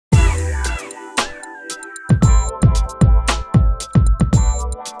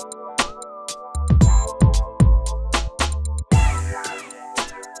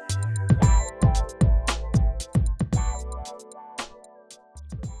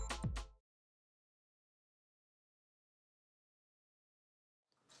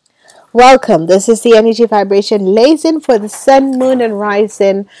Welcome. This is the energy vibration Lezing for the sun, moon en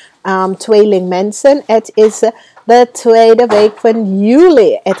rising tweeling mensen. Het is de tweede week van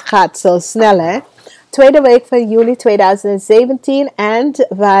juli. Het gaat zo snel, hè? Tweede week van juli 2017 en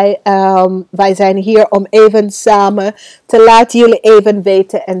wij zijn hier om even samen te laten jullie even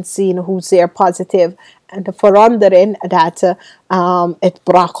weten en zien hoezeer positief en de verandering dat het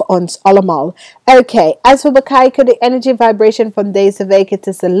bracht ons allemaal. Oké, als we bekijken de energy vibration van deze week, het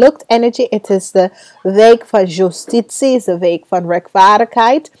is de lucht energy, het is de week van justitie, het is de week van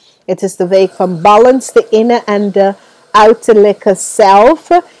rechtvaardigheid, het is de week van balance, de inner en de uiterlijke zelf.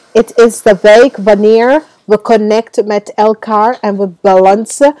 Het is de week wanneer we connecten met elkaar en we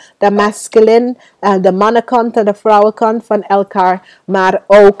balancen de masculine, de mannenkant en de vrouwenkant van elkaar, maar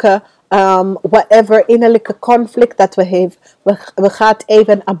ook whatever innerlijke conflict dat we hebben, we gaan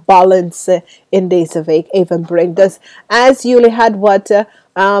even een balance in deze week even brengen. Dus als jullie hadden wat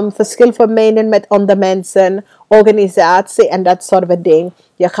verschil van mening met andere mensen, organisatie en dat soort van dingen,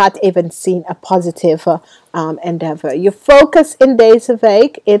 je gaat even zien een positieve endeavor. Je focus in deze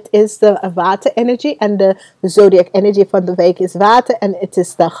week, het is de water energy en de zodiac energy van de week is water en het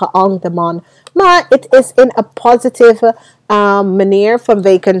is de geankte man. Maar het is in een positieve manier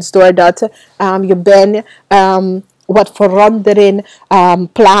vanwege doordat je bent wat verandering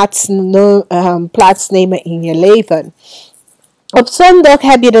plaatsnemen in je leven. Op zondag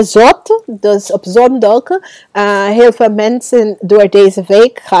heb je de zot, dus op zondag heel veel mensen door deze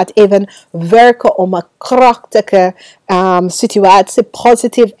week gaat even werken om een krachtige situatie,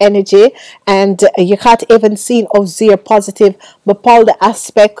 positive energy. En je gaat even zien of zeer positief bepaalde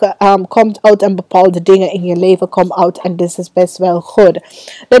aspecten komt uit en bepaalde dingen in je leven komen uit. En dit is best wel goed.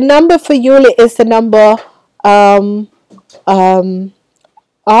 De nummer voor jullie is de nummer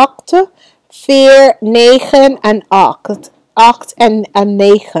 8, 4, 9 en 8. 8 en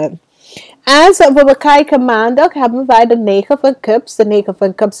 9. Als we bekijken maandag hebben wij de 9 van cups. De 9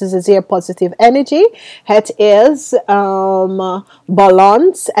 van cups is een zeer positieve energy. Het is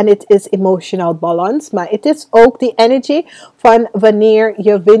balans en het is emotional balance. Maar het is ook die energy van wanneer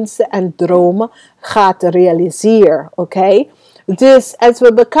je wensen en dromen gaat realiseren. Oké? Dus als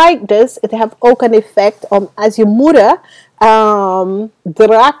we bekijken dus, het heeft ook een effect om als je moeder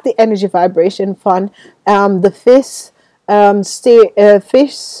draagt de energy vibration van de vis.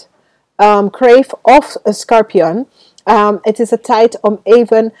 Vis, crave of scorpion. Het is een tijd om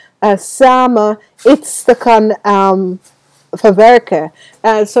even samen iets te kunnen verwerken.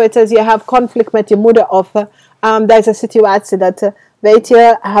 Zoals je hebt conflict met je moeder of deze situatie dat weet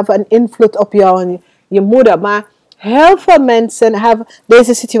je, heeft een invloed op jou en je moeder. Maar heel veel mensen hebben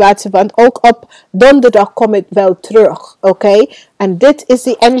deze situatie, want ook op donderdag kom ik wel terug, oké? En dit is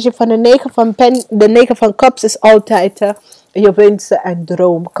de energie van de 9 van pen. De 9 van cups is altijd je wensen en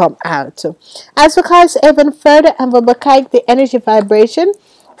droom komt uit. Als we gaan eens even verder en we bekijken de energy vibration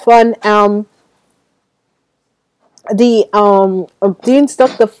van op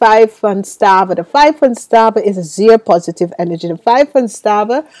dinsdag de 5 van staven. De 5 van staven is een zeer positieve energy. De 5 van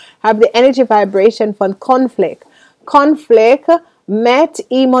staven hebben de energy vibration van conflict. Conflict met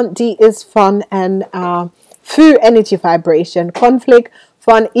iemand die is van een vuur energy vibration. Conflict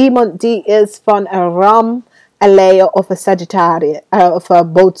van iemand die is van een ram, een leeuw of een sagittarius of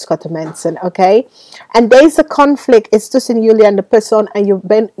een boodschappenmensen. Oké? En deze conflict is tussen jullie en de persoon en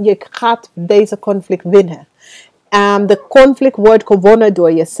je gaat deze conflict winnen. De conflict wordt gewonnen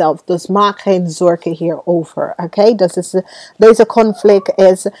door jezelf. Dus maak geen zorgen hierover. Oké? Deze conflict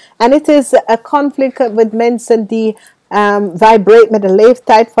is. En het is een conflict met mensen die vibrate met een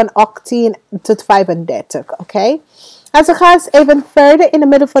leeftijd van 18 tot 35. Oké? Als we gaan even verder in de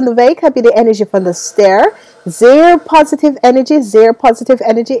midden van de week heb je de energie van de ster. Zeer positieve energy, zeer positieve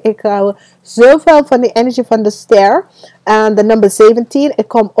energy. Ik hou zoveel van de energie van de ster. De nummer 17. Ik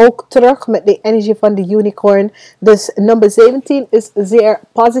kom ook terug met de energie van de unicorn. Dus nummer 17 is zeer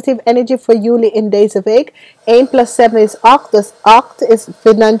positieve energy voor jullie in deze week. 1 plus 7 is 8. Dus 8 is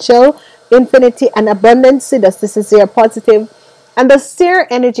financial, infinity en abundance. Dus dit is zeer positief. En de ster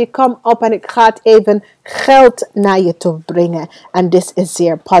energy komt op en ik ga even geld naar je toe brengen. En dit is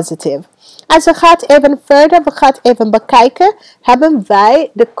zeer positief. Als we gaan even verder, we gaan even bekijken. Hebben wij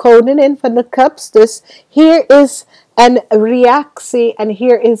de koningin van de cups. Dus hier is een reactie en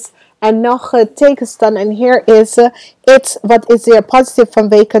hier is en nog tegenstand. En hier is iets wat is zeer positief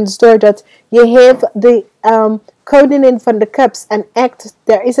vanwege doordat je hebt de koningin van de cups. En echt,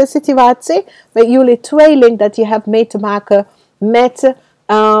 er is een situatie met jullie tweeling dat je hebt mee te maken met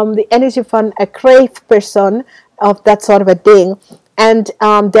de energie van een crave persoon of dat soort van ding. En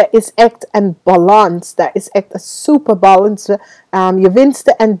er is echt een balans. Er is echt een super balans. Je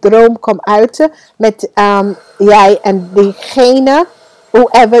winsten en droom komt uit met jij en diegene.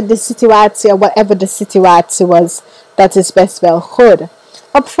 Whoever de situatie, whatever de situatie was. Dat is best wel goed.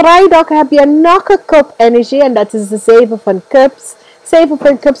 Op vrijdag heb je nog een cup energie. En dat is de 7 van cups. 7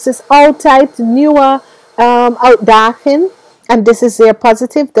 van cups is altijd een nieuwe uitdaging. En dit is zeer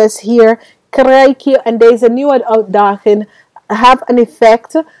positief. Dus hier krijg je en deze nieuwe uitdaging heeft een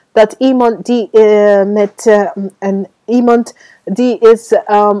effect dat iemand die iemand die is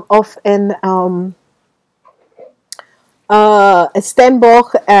of een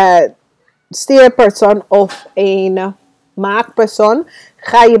steenbok, steerpersoon of een maakpersoon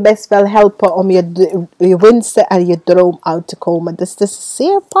ga je best wel helpen om je winsten en je droom uit te komen. Dus dat is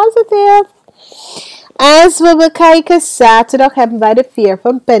zeer positief. Als we bekijken, zaterdag hebben wij de 4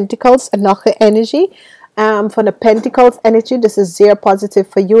 van Pentacles en nog een energie. Van de Pentacles energy. Dus is zeer positief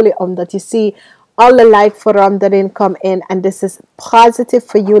voor jullie. Omdat je ziet allerlei verandering komen in. En dit is positief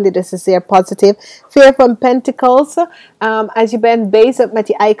voor jullie. Dus is zeer positief. 4 van Pentacles. Als je bent bezig met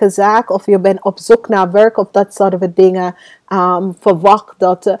je eigen zaak. Of je bent op zoek naar werk. Of dat soort van dingen. Verwacht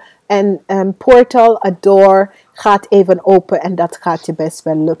dat een portal, een door gaat even open. En dat gaat je best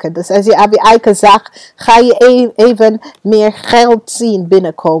wel lukken. Dus als je op je eigen zaak ga je even meer geld zien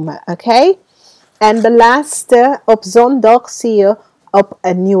binnenkomen. Oké? En de laatste, op zondag zie je op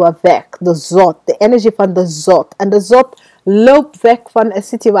een nieuwe weg. De zot, de energie van de zot. En de zot loopt weg van een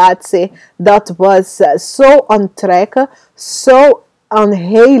situatie dat was zo aantrekkelijk, zo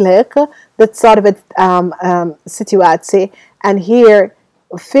onheerlijk. Dat soort situatie. En hier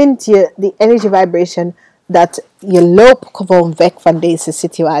vind je die energy vibration dat je loopt gewoon weg van deze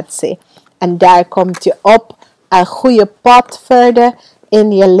situatie. En daar komt je op een goede pad verder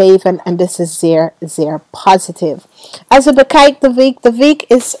in je leven. En dit is zeer, zeer positief. Als we bekijken de week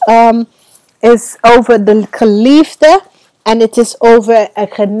is over de geliefde. En het is over een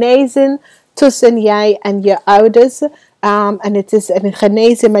genezen tussen jij en je ouders. En het is een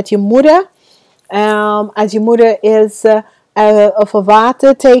genezen met je moeder. Als je moeder is of een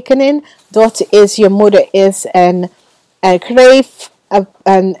watertekening. Dat is je moeder is een kreef,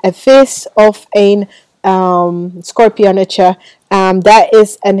 een vis of een scorpionnetje. Dat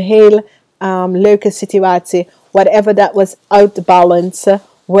is een heel leuke situatie. Whatever that was out the balance,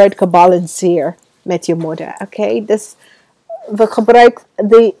 wordt gebalanceerd met je moeder. Oké, dus we gebruiken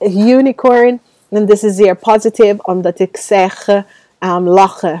de unicorn. En dit is zeer positief, omdat ik zeg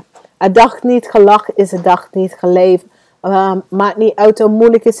lachen. Een dag niet gelachen is een dag niet geleefd. Maakt niet uit hoe een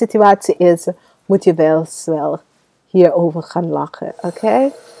moeilijke situatie is, moet je wel hierover gaan lachen.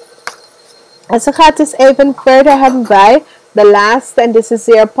 Oké? En zo gaat dus even verder hebben wij de laatste, en dit is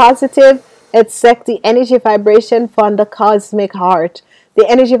zeer positief. Het zegt de energy vibration van de cosmic heart. De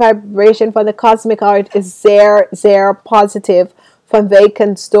energy vibration van de cosmic heart is zeer, zeer positief.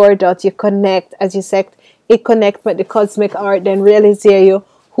 Vanwege doordat je connect, als je zegt, ik connect met de cosmic heart, dan realiseer je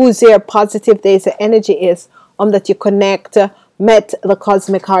hoe zeer positief deze energy is. Omdat je connect met de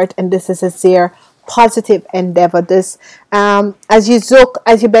cosmic heart. En dit is een zeer positief endeavor. Dus als je zoekt,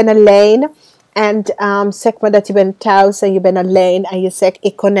 als je bent alleen. En zeg maar dat je bent thuis en je bent alleen. En je zegt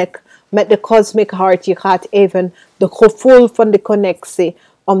ik connect met de cosmic heart. Je gaat even de gevoel van de connectie.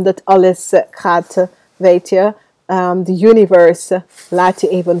 Omdat alles gaat, weet je. De universe laat je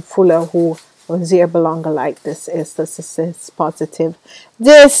even voelen hoe zeer belangrijk dit is. Dus het is positief.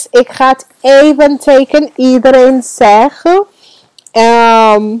 Dus ik ga het even tegen iedereen zeggen.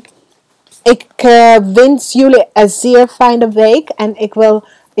 Ik wens jullie een zeer fijne week. En ik wil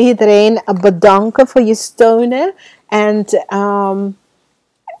iedereen bedanken voor je steunen. En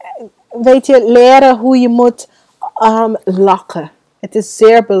weet je, leren hoe je moet lachen. Het is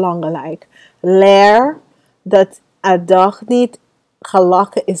zeer belangrijk. Leer dat een dag niet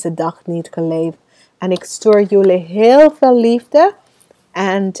gelachen is, een dag niet geleefd. En ik stuur jullie heel veel liefde.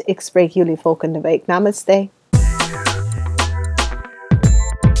 En ik spreek jullie volgende week. Namaste.